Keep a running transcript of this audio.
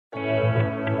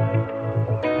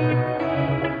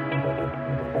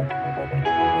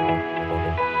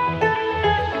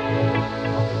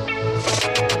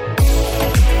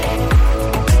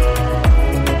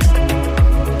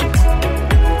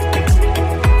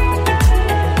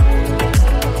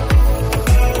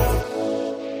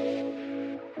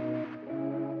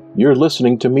You're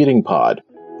listening to Meeting Pod,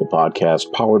 the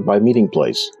podcast powered by Meeting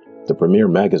Place, the premier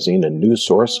magazine and news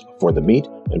source for the meat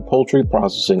and poultry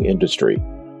processing industry,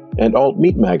 and Alt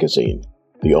Meat Magazine,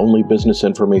 the only business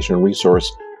information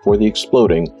resource for the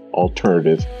exploding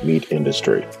alternative meat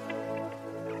industry.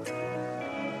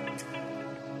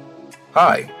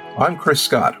 Hi, I'm Chris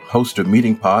Scott, host of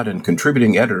Meeting Pod and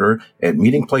contributing editor at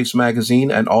Meeting Place Magazine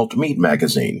and Alt Meat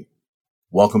Magazine.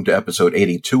 Welcome to episode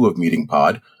 82 of Meeting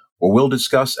Pod, where we'll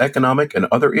discuss economic and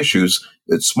other issues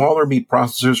that smaller meat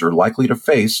processors are likely to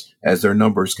face as their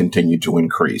numbers continue to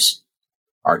increase.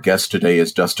 Our guest today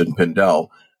is Dustin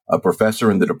Pindell, a professor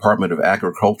in the Department of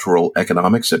Agricultural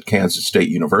Economics at Kansas State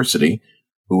University,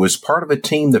 who is part of a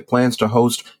team that plans to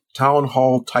host town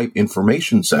hall-type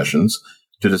information sessions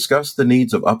to discuss the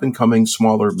needs of up-and-coming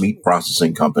smaller meat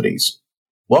processing companies.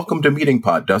 Welcome to Meeting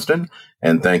Pod, Dustin,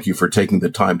 and thank you for taking the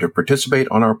time to participate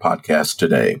on our podcast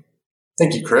today.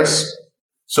 Thank you, Chris.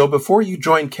 So before you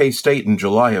joined K-State in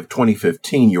July of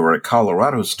 2015, you were at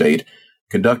Colorado State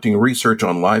conducting research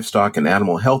on livestock and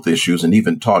animal health issues and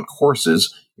even taught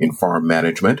courses in farm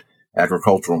management,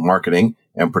 agricultural marketing,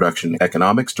 and production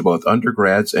economics to both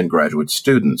undergrads and graduate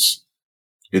students.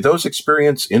 Did those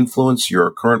experiences influence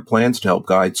your current plans to help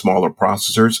guide smaller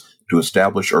processors to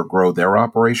establish or grow their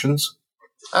operations?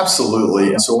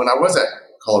 Absolutely. So when I was at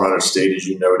Colorado State, as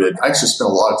you noted, I actually spent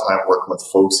a lot of time working with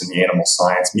folks in the animal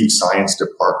science, meat science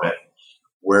department,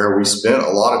 where we spent a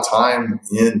lot of time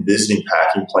in visiting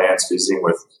packing plants, visiting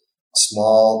with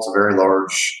small to very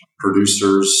large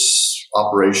producers,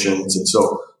 operations. And so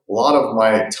a lot of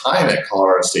my time at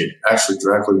Colorado State actually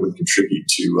directly would contribute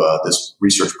to this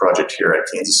research project here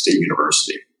at Kansas State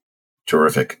University.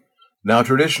 Terrific. Now,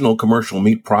 traditional commercial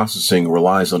meat processing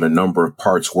relies on a number of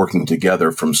parts working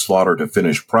together from slaughter to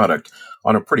finished product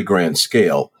on a pretty grand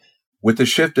scale. With the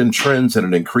shift in trends and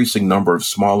an increasing number of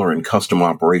smaller and custom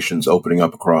operations opening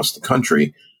up across the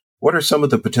country, what are some of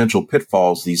the potential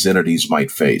pitfalls these entities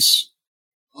might face?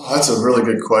 Well, that's a really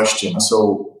good question.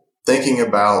 So thinking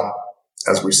about,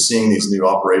 as we're seeing these new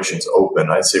operations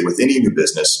open, I'd say with any new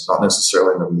business, not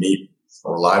necessarily in the meat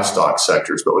or livestock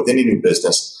sectors, but with any new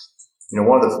business,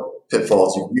 one of the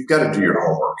pitfalls, you've got to do your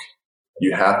homework.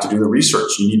 You have to do the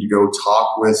research. You need to go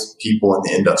talk with people in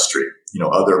the industry,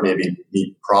 other maybe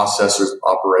meat processors,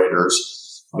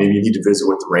 operators. Maybe you need to visit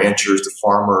with the ranchers, the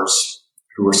farmers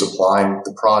who are supplying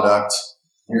the product.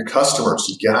 Your customers,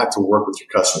 you got to work with your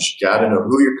customers. You got to know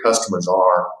who your customers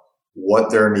are, what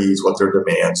their needs, what their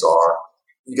demands are.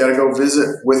 You got to go visit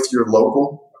with your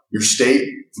local, your state,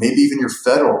 maybe even your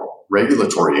federal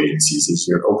regulatory agencies as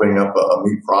you're opening up a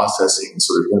meat processing.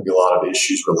 So there's going to be a lot of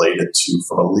issues related to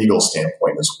from a legal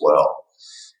standpoint as well.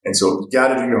 And so you got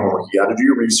to do your homework. You got to do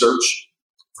your research.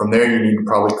 From there, you need to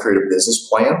probably create a business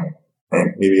plan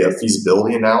and maybe a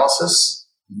feasibility analysis.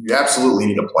 You absolutely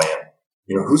need a plan.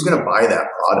 Who's going to buy that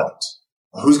product?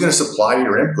 Who's going to supply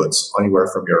your inputs anywhere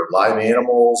from your live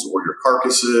animals or your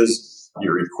carcasses,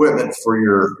 your equipment for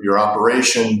your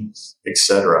operation, et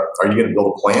cetera? Are you going to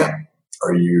build a plant?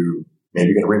 Are you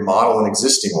maybe going to remodel an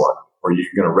existing one? Or are you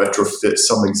going to retrofit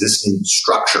some existing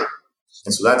structure?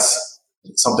 And so that's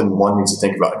something one needs to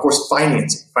think about. Of course,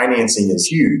 financing. Financing is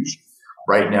huge.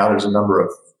 Right now, there's a number of,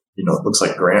 it looks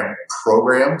like grant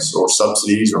programs or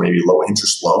subsidies or maybe low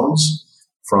interest loans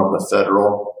from the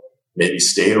federal, maybe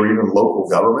state or even local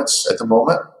governments at the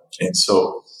moment. And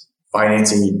so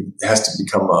financing has to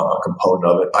become a component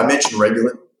of it. I mentioned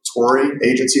regulatory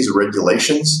agencies or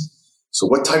regulations. So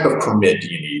what type of permit do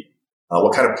you need?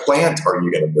 What kind of plant are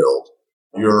you going to build?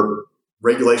 Your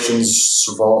regulations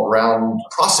revolve around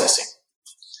processing.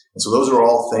 And so those are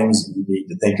all things that you need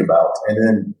to think about. And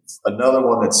then another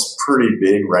one that's pretty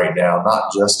big right now,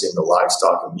 not just in the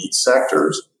livestock and meat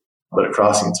sectors, but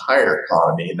across the entire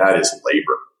economy, and that is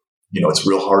labor. It's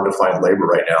real hard to find labor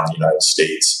right now in the United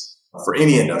States for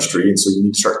any industry. And so you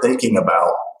need to start thinking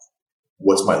about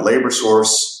what's my labor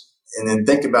source, and then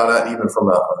think about that even from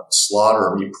a slaughter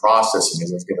or meat processing, as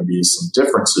there's going to be some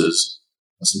differences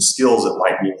and some skills that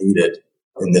might be needed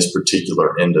in this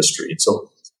particular industry. And so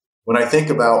when I think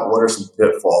about what are some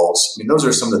pitfalls, those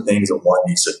are some of the things that one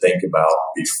needs to think about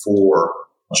before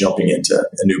jumping into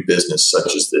a new business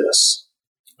such as this.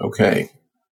 Okay.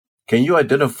 Can you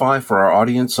identify for our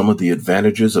audience some of the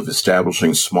advantages of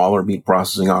establishing smaller meat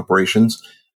processing operations,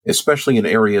 especially in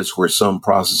areas where some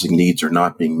processing needs are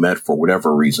not being met for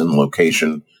whatever reason,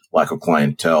 location, lack of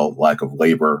clientele, lack of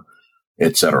labor,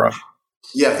 etc.?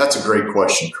 Yeah, that's a great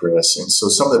question, Chris. And so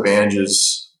some of the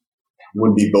advantages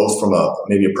would be both from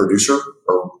maybe a producer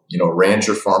or,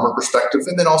 rancher farmer perspective,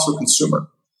 and then also consumer.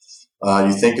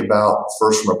 You think about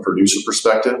first from a producer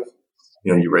perspective,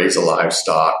 you raise a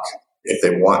livestock, If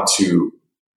they want to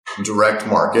direct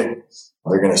market,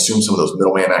 they're going to assume some of those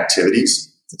middleman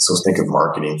activities. So think of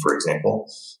marketing, for example.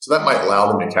 So that might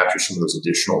allow them to capture some of those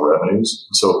additional revenues.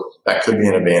 So that could be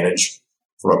an advantage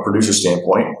from a producer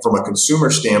standpoint. From a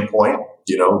consumer standpoint,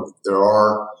 there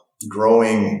are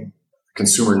growing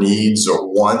consumer needs or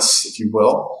wants, if you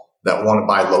will, that want to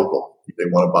buy local. They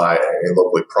want to buy a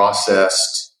locally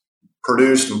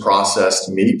produced and processed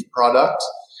meat product.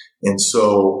 And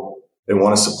so they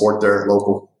want to support their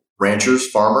local ranchers,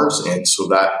 farmers. And so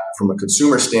that from a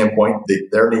consumer standpoint,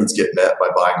 their needs get met by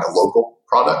buying a local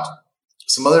product.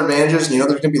 Some other advantages, there's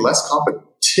going to be less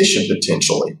competition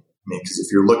potentially. Because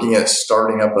if you're looking at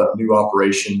starting up a new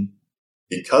operation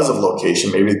because of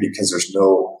location, maybe because there's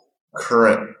no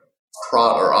current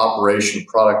operation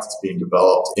product that's being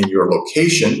developed in your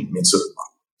location, so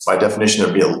by definition,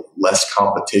 there'd be less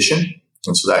competition.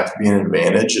 And so that could be an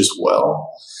advantage as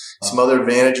well. Some other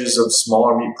advantages of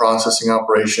smaller meat processing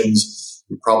operations,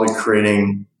 you're probably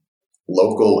creating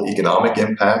local economic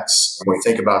impacts. When we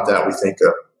think about that, we think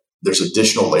of there's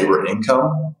additional labor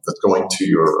income that's going to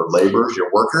your laborers,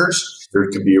 your workers. There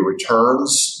could be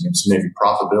returns, maybe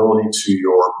profitability to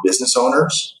your business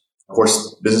owners. Of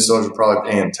course, business owners are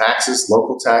probably paying taxes,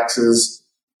 local taxes,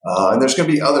 and there's going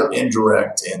to be other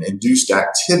indirect and induced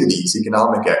activities,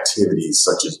 economic activities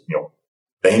such as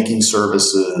banking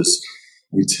services,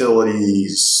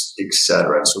 utilities,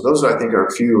 etc. So those, I think, are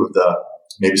a few of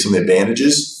maybe some of the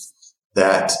advantages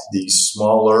that these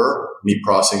smaller meat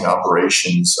processing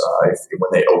operations, when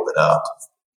they open up.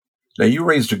 Now, you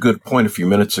raised a good point a few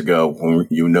minutes ago when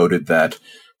you noted that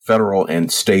federal and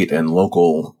state and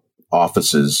local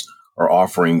offices are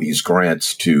offering these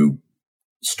grants to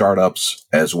startups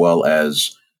as well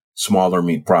as smaller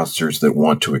meat processors that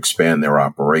want to expand their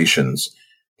operations.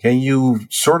 Can you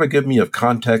sort of give me a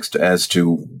context as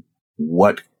to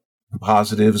what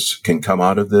positives can come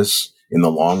out of this in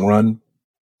the long run?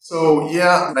 So,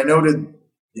 yeah, I noted,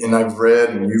 and I've read,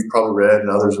 and you've probably read, and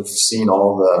others have seen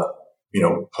all the,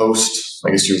 post,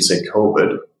 I guess you would say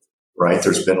COVID, right?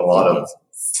 There's been a lot of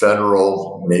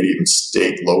federal, maybe even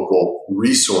state, local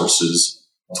resources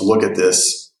to look at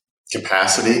this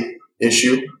capacity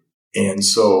issue. And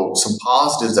so some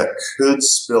positives that could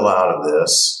spill out of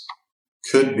this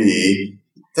could be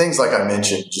things like I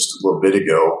mentioned just a little bit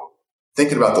ago,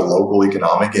 thinking about the local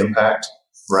economic impact,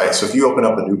 right? So if you open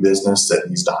up a new business that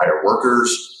needs to hire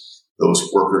workers, those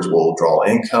workers will draw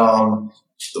income,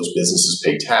 those businesses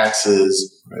pay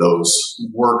taxes, right. Those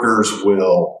workers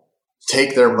will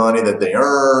take their money that they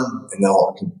earn and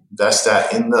they'll invest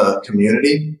that in the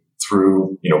community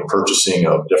through, purchasing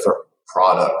of different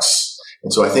products.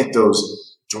 And so I think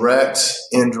those direct,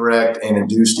 indirect, and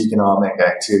induced economic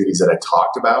activities that I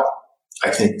talked about, I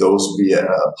think those would be a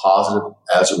positive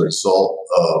as a result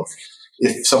of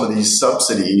if some of these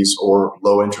subsidies or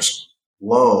low interest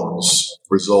loans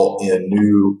result in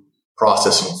new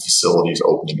processing facilities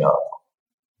opening up.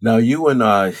 Now, you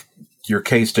and your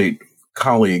K-State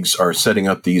colleagues are setting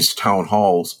up these town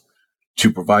halls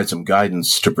to provide some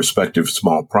guidance to prospective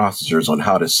small processors on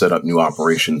how to set up new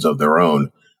operations of their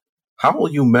own. How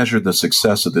will you measure the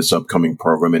success of this upcoming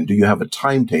program, and do you have a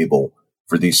timetable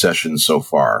for these sessions so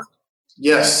far?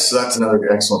 Yes, that's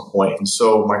another excellent point. And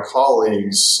so my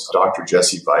colleagues, Dr.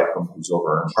 Jesse Vipum, who's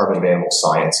over in Department of Animal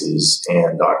Sciences,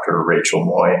 and Dr. Rachel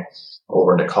Moy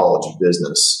over in the College of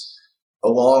Business,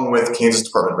 along with Kansas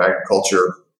Department of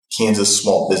Agriculture, Kansas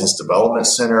Small Business Development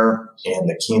Center, and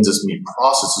the Kansas Meat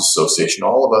Processors Association,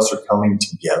 all of us are coming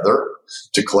together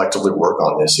to collectively work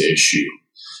on this issue.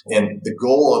 And the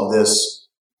goal of this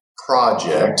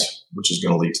project, which is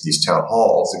going to lead to these town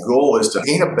halls, the goal is to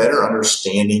gain a better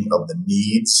understanding of the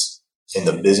needs and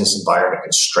the business environment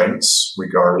constraints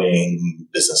regarding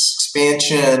business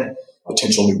expansion,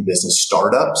 potential new business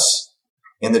startups,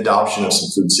 and the adoption of some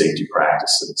food safety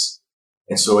practices.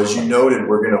 And so, as you noted,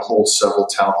 we're going to hold several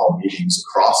town hall meetings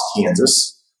across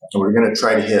Kansas, and we're going to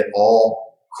try to hit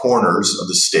all corners of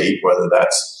the state, whether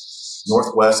that's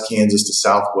northwest Kansas to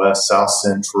southwest, south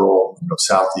central,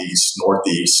 southeast,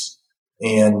 northeast.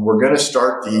 And we're going to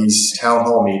start these town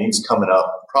hall meetings coming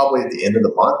up probably at the end of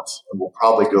the month, and we'll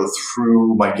probably go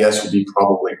through, my guess would be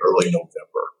probably early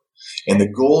November. And the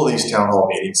goal of these town hall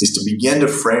meetings is to begin to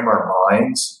frame our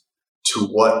minds to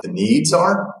what the needs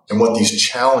are and what these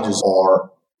challenges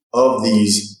are of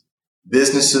these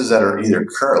businesses that are either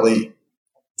currently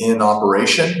in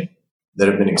operation that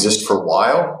have been exist for a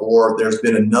while, or there's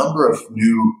been a number of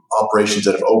new operations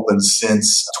that have opened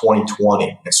since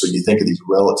 2020. And so you think of these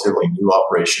relatively new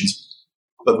operations.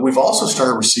 But we've also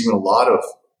started receiving a lot of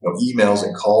emails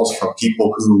and calls from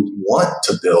people who want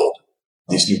to build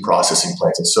these new processing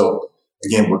plants. And so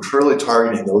again, we're truly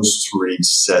targeting those three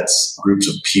groups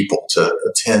of people to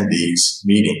attend these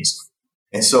meetings.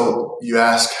 And so you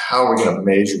ask, how are we going to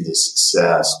measure the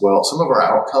success? Well, some of our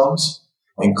outcomes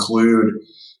include,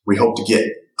 we hope to get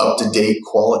up-to-date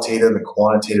qualitative and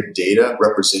quantitative data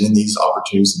representing these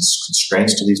opportunities and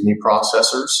constraints to these meat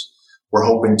processors. We're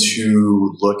hoping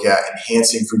to look at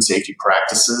enhancing food safety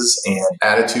practices and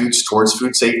attitudes towards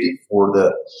food safety for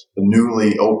the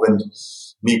newly opened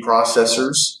meat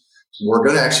processors. We're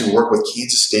going to actually work with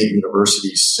Kansas State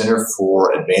University's Center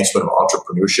for Advancement of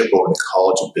Entrepreneurship over in the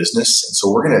College of Business. And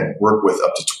so we're going to work with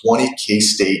up to 20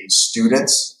 K-State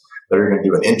students that are going to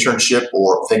do an internship,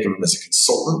 or think of them as a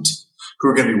consultant, who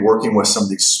are going to be working with some of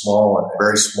these small and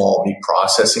very small meat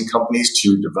processing companies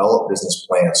to develop business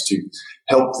plans to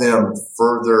help them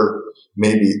further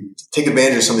maybe take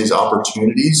advantage of some of these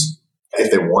opportunities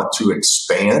if they want to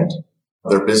expand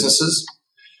their businesses.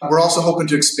 We're also hoping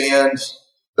to expand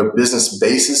their business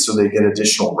basis so they get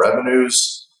additional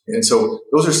revenues. And so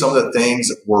those are some of the things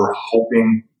that we're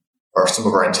hoping are some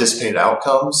of our anticipated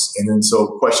outcomes. And then so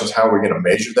the question is, how are we going to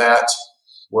measure that?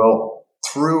 Well,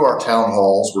 through our town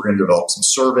halls, we're going to develop some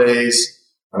surveys,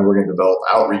 and we're going to develop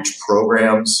outreach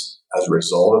programs as a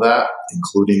result of that,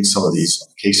 including some of these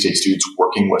K-State students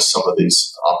working with some of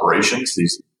these operations,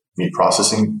 these meat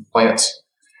processing plants.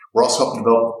 We're also helping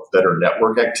develop better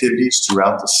network activities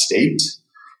throughout the state.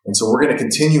 And so we're going to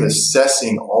continue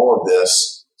assessing all of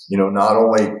this, not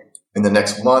only in the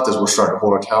next month as we're starting to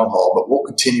hold our town hall, but we'll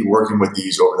continue working with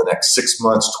these over the next 6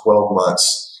 months, 12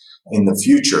 months in the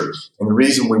future. And the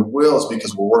reason we will is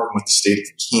because we're working with the state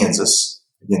of Kansas,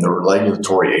 again, the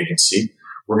regulatory agency.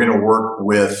 We're going to work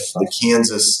with the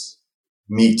Kansas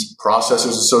Meat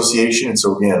Processors Association. And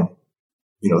so again,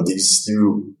 these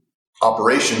two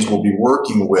operations will be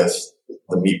working with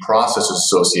the Meat Processors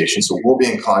Association. So we'll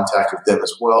be in contact with them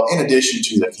as well, in addition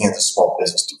to the Kansas Small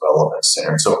Business Development Center.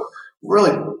 And so we're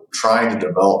really trying to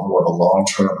develop more of a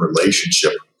long-term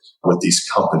relationship with these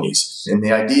companies. And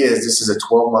the idea is this is a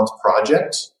 12-month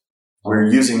project. We're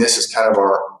using this as kind of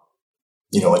our,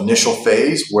 initial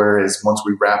phase, whereas once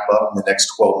we wrap up in the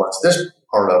next 12 months, this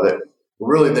part of it,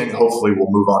 really then hopefully we'll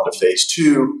move on to phase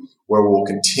 2, where we'll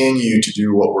continue to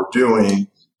do what we're doing,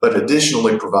 but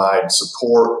additionally provide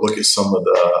support, look at some of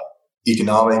the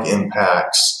economic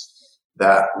impacts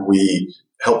that we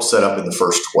help set up in the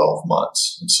first 12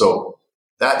 months. And so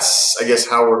that's, I guess,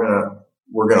 how we're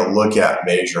going to look at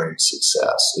measuring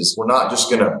success. Is we're not just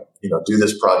going to, do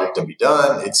this project and be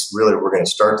done. It's really, we're going to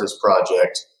start this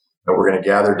project and we're going to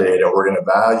gather data. We're going to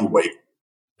evaluate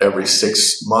every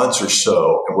 6 months or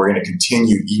so, and we're going to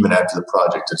continue even after the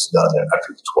project is done and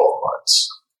after the 12 months.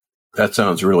 That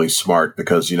sounds really smart,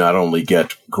 because you not only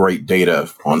get great data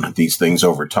on these things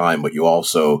over time, but you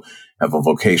also have a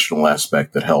vocational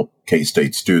aspect that help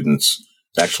K-State students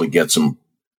actually get some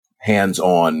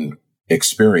hands-on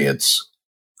experience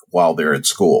while they're at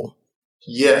school.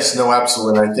 Yes, no,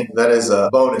 absolutely. And I think that is a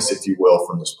bonus, if you will,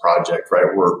 from this project,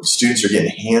 right? Where students are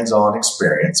getting hands-on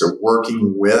experience. They're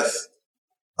working with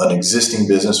an existing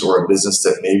business or a business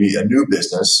that may be a new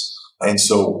business. And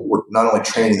so we're not only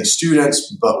training the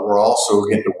students, but we're also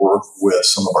getting to work with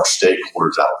some of our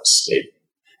stakeholders out in the state.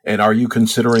 And are you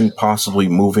considering possibly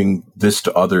moving this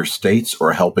to other states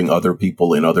or helping other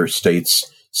people in other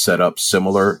states set up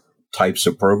similar types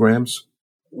of programs?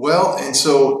 Well, and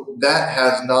so that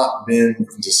has not been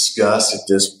discussed at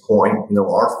this point.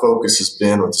 Our focus has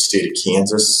been with the state of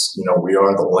Kansas. We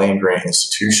are the land-grant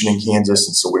institution in Kansas,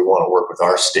 and so we want to work with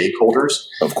our stakeholders.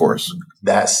 Of course.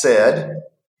 That said,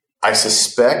 I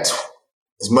suspect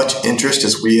as much interest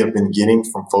as we have been getting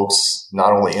from folks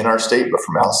not only in our state, but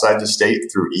from outside the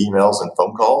state through emails and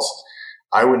phone calls,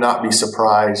 I would not be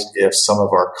surprised if some of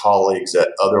our colleagues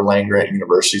at other land-grant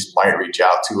universities might reach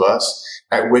out to us,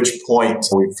 at which point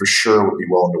we for sure would be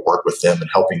willing to work with them and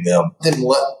helping them. Then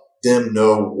let them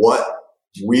know what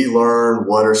we learned,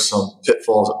 what are some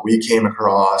pitfalls that we came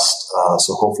across,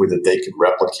 so hopefully that they can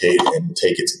replicate and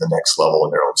take it to the next level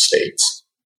in their own states.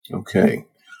 Okay.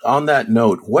 On that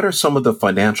note, what are some of the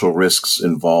financial risks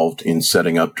involved in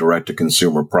setting up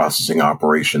direct-to-consumer processing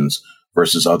operations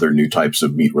versus other new types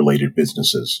of meat-related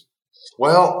businesses?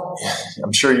 Well,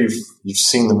 I'm sure you've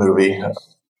seen the movie.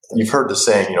 You've heard the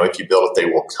saying, if you build it, they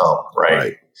will come,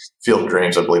 right? Field of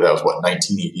Dreams, I believe that was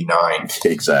 1989.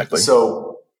 Exactly.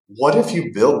 So what if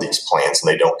you build these plants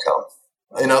and they don't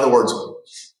come? In other words,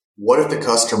 what if the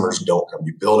customers don't come?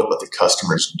 You build it, but the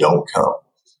customers don't come.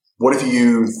 What if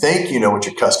you think you know what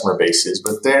your customer base is,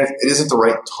 but then it isn't the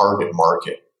right target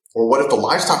market? Or what if the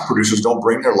livestock producers don't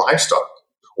bring their livestock?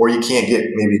 or you can't get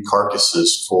maybe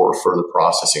carcasses for further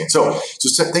processing. And so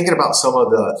thinking about some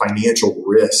of the financial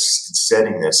risks in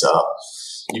setting this up,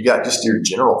 you've got just your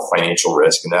general financial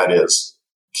risk, and that is,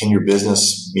 can your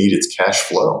business meet its cash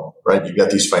flow, right? You've got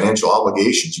these financial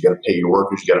obligations. You got to pay your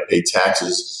workers, you got to pay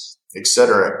taxes, et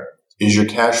cetera. Is your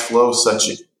cash flow such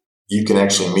that you can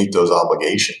actually meet those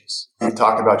obligations? We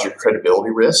talk about your credibility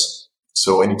risk.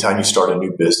 So anytime you start a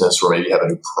new business or maybe have a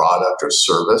new product or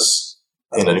service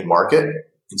in a new market,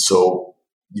 and so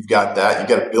you've got that. You've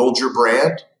got to build your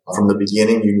brand. From the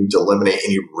beginning, you need to eliminate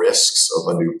any risks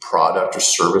of a new product or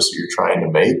service that you're trying to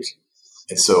make.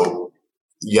 And so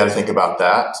you got to think about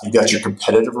that. You got your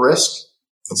competitive risk.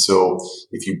 And so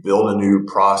if you build a new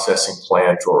processing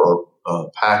plant or a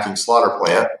packing slaughter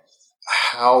plant,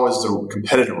 how is the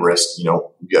competitive risk?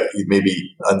 You got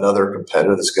maybe another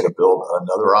competitor that's going to build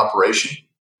another operation,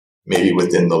 maybe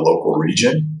within the local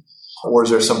region, or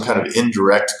is there some kind of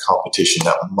indirect competition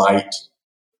that might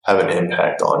have an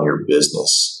impact on your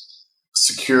business?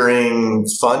 Securing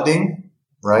funding,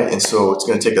 right? And so it's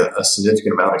going to take a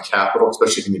significant amount of capital,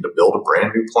 especially if you need to build a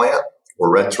brand new plant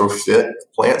or retrofit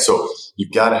plant. So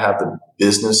you've got to have the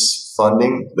business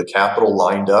funding, the capital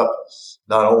lined up,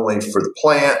 not only for the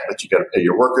plant, but you got to pay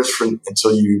your workers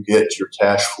until you get your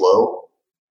cash flow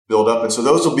build up. And so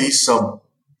those will be some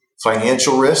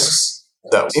financial risks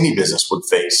that any business would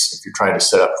face if you're trying to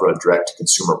set up for a direct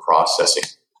consumer processing.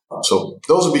 So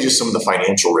those would be just some of the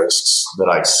financial risks that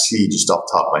I see just off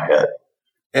the top of my head.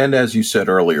 And as you said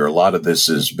earlier, a lot of this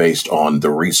is based on the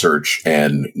research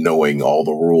and knowing all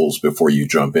the rules before you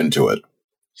jump into it.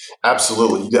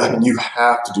 Absolutely. You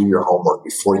have to do your homework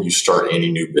before you start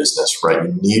any new business, right?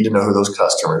 You need to know who those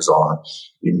customers are.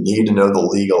 You need to know the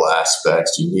legal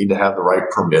aspects. You need to have the right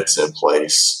permits in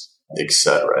place, et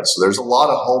cetera. So there's a lot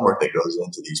of homework that goes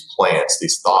into these plants,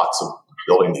 these thoughts of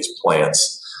building these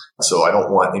plants. So I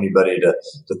don't want anybody to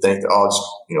think, oh, I'll just,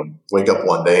 wake up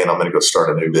one day and I'm going to go start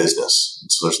a new business.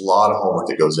 So there's a lot of homework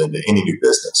that goes into any new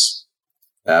business.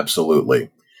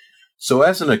 Absolutely. So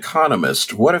as an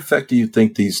economist, what effect do you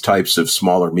think these types of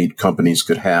smaller meat companies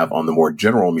could have on the more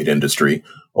general meat industry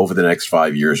over the next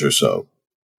 5 years or so?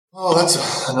 Oh,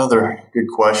 that's another good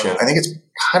question. I think it's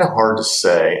kind of hard to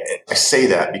say. I say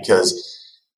that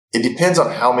because it depends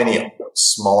on how many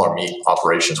smaller meat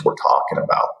operations we're talking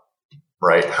about.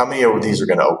 Right? How many of these are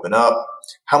going to open up?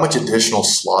 How much additional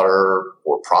slaughter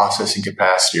or processing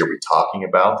capacity are we talking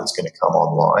about that's going to come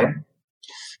online?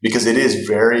 Because it is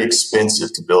very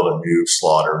expensive to build a new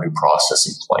slaughter, new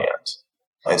processing plant.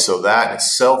 And so that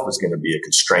itself is going to be a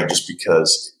constraint just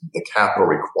because the capital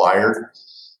required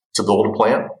to build a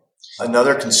plant.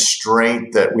 Another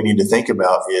constraint that we need to think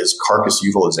about is carcass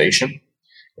utilization.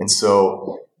 And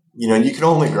so, you can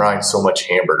only grind so much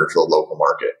hamburger for the local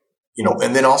market.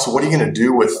 And then also, what are you going to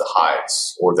do with the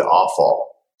hides or the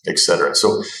offal, et cetera?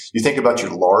 So you think about your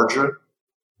larger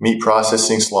meat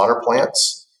processing slaughter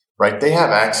plants, right? They have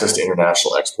access to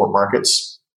international export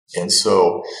markets. And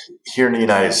so here in the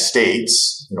United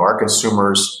States, our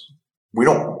consumers, we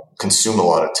don't consume a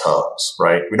lot of tongues,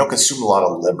 right? We don't consume a lot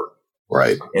of liver.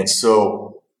 Right. And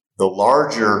so the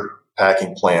larger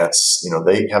packing plants,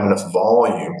 they have enough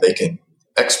volume, they can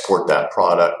export that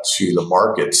product to the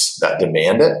markets that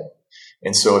demand it.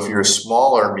 And so if you're a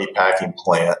smaller meat packing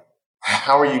plant,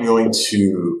 how are you going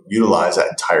to utilize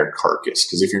that entire carcass?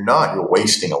 Because if you're not, you're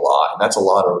wasting a lot. And that's a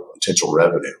lot of potential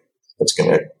revenue that's going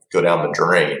to go down the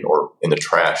drain or in the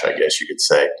trash, I guess you could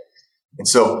say. And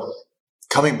so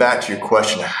coming back to your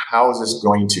question, how is this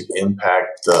going to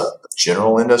impact the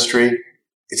general industry?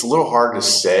 It's a little hard to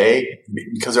say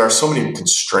because there are so many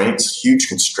constraints, huge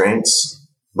constraints,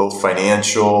 both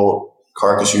financial,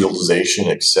 carcass utilization,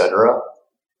 et cetera.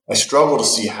 I struggle to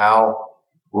see how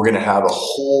we're going to have a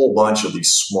whole bunch of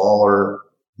these smaller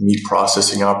meat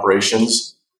processing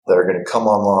operations that are going to come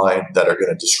online that are going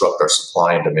to disrupt our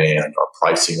supply and demand, our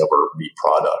pricing of our meat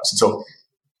products. And so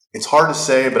it's hard to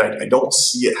say, but I don't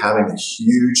see it having a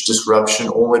huge disruption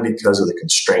only because of the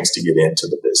constraints to get into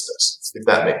the business, if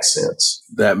that makes sense.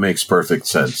 That makes perfect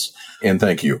sense. And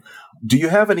thank you. Do you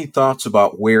have any thoughts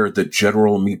about where the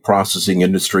general meat processing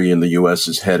industry in the U.S.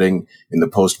 is heading in the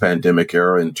post-pandemic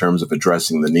era in terms of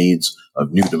addressing the needs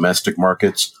of new domestic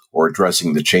markets or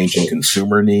addressing the changing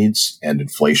consumer needs and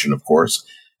inflation, of course,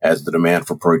 as the demand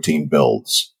for protein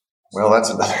builds? Well,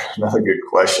 that's another good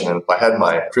question. And if I had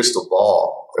my crystal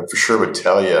ball, I for sure would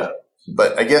tell you.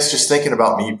 But I guess just thinking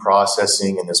about meat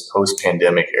processing in this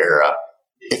post-pandemic era,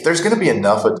 if there's going to be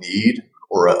enough of need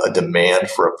or a demand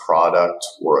for a product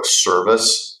or a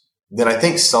service, then I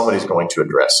think somebody's going to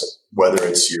address it, whether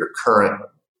it's your current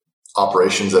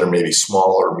operations that are maybe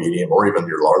small or medium or even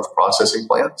your large processing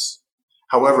plants.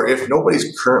 However, if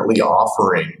nobody's currently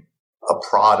offering a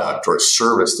product or a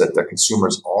service that their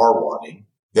consumers are wanting,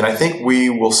 then I think we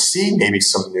will see maybe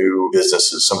some new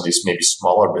businesses, some of these maybe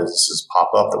smaller businesses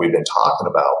pop up that we've been talking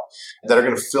about that are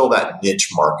going to fill that niche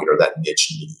market or that niche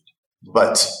need.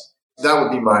 But that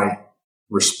would be my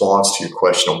response to your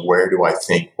question of where do I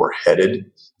think we're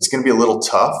headed. It's going to be a little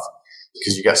tough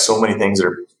because you got so many things that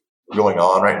are going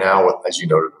on right now with, as you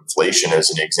noted, inflation as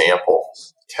an example,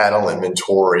 cattle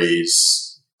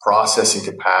inventories, processing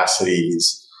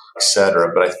capacities, et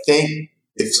cetera. But I think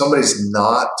if somebody's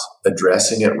not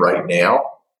addressing it right now,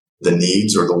 the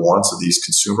needs or the wants of these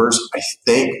consumers, I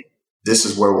think this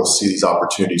is where we'll see these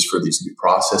opportunities for these new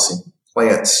processing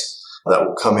plants that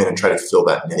will come in and try to fill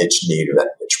that niche need or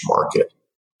that niche market.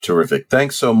 Terrific.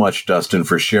 Thanks so much, Dustin,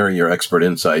 for sharing your expert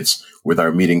insights with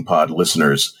our Meeting Pod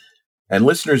listeners. And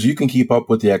listeners, you can keep up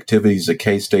with the activities at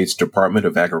K-State's Department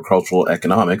of Agricultural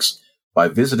Economics by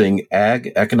visiting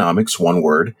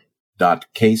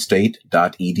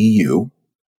ageconomics.kstate.edu.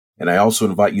 And I also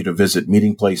invite you to visit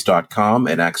meetingplace.com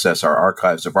and access our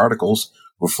archives of articles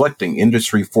reflecting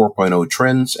Industry 4.0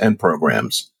 trends and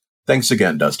programs. Thanks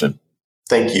again, Dustin.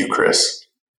 Thank you, Chris.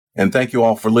 And thank you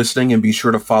all for listening, and be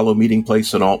sure to follow Meeting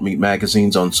Place and Alt Meet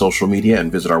magazines on social media and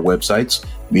visit our websites,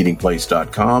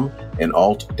 meetingplace.com and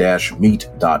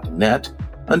alt-meet.net.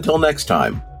 Until next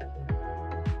time.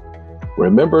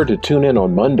 Remember to tune in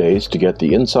on Mondays to get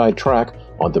the inside track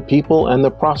on the people and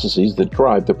the processes that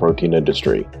drive the protein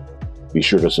industry. Be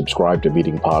sure to subscribe to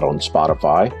Meeting Pod on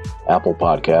Spotify, Apple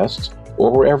Podcasts,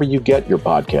 or wherever you get your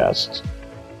podcasts.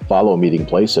 Follow Meeting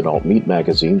Place and Alt Meet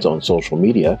magazines on social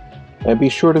media, and be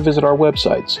sure to visit our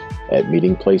websites at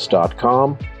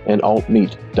meetingplace.com and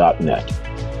altmeet.net.